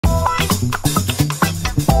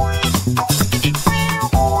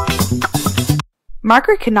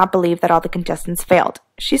Margaret could not believe that all the contestants failed.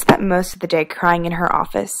 She spent most of the day crying in her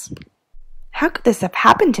office. How could this have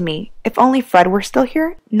happened to me? If only Fred were still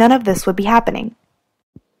here, none of this would be happening.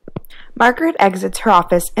 Margaret exits her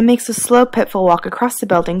office and makes a slow, pitful walk across the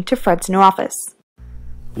building to Fred's new office.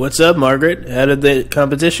 What's up, Margaret? How did the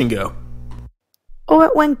competition go? Oh,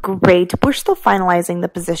 it went great. We're still finalizing the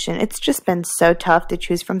position. It's just been so tough to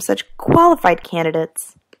choose from such qualified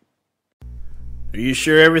candidates. Are you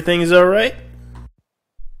sure everything's alright?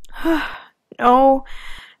 No.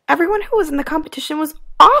 Everyone who was in the competition was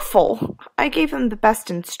awful. I gave them the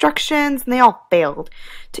best instructions, and they all failed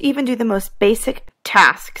to even do the most basic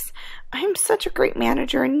tasks. I am such a great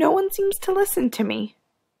manager, and no one seems to listen to me.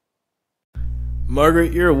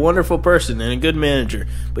 Margaret, you're a wonderful person and a good manager,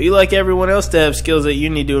 but you like everyone else to have skills that you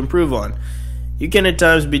need to improve on. You can at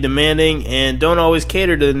times be demanding and don't always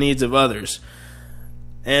cater to the needs of others.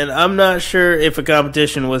 And I'm not sure if a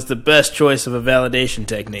competition was the best choice of a validation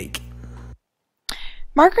technique.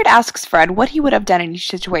 Margaret asks Fred what he would have done in each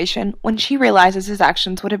situation when she realizes his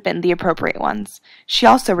actions would have been the appropriate ones. She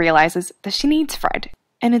also realizes that she needs Fred,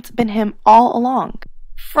 and it's been him all along.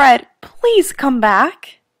 Fred, please come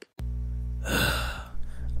back.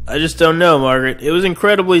 I just don't know, Margaret. It was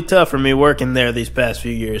incredibly tough for me working there these past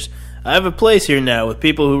few years. I have a place here now with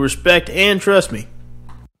people who respect and trust me.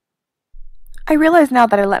 I realize now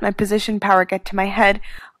that I let my position power get to my head.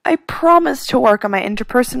 I promise to work on my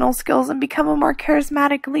interpersonal skills and become a more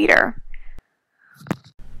charismatic leader.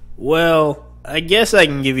 Well, I guess I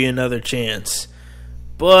can give you another chance,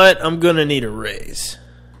 but I'm gonna need a raise.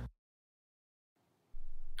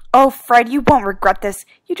 Oh, Fred, you won't regret this.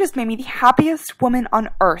 You just made me the happiest woman on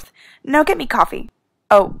earth. Now get me coffee.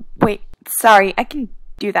 Oh, wait, sorry, I can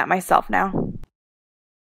do that myself now.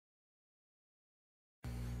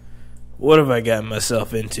 What have I gotten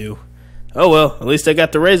myself into? Oh well, at least I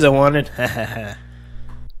got the raise I wanted. Ha ha ha.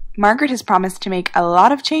 Margaret has promised to make a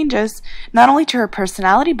lot of changes, not only to her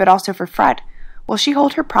personality but also for Fred. Will she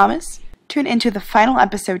hold her promise? Tune into the final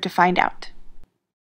episode to find out.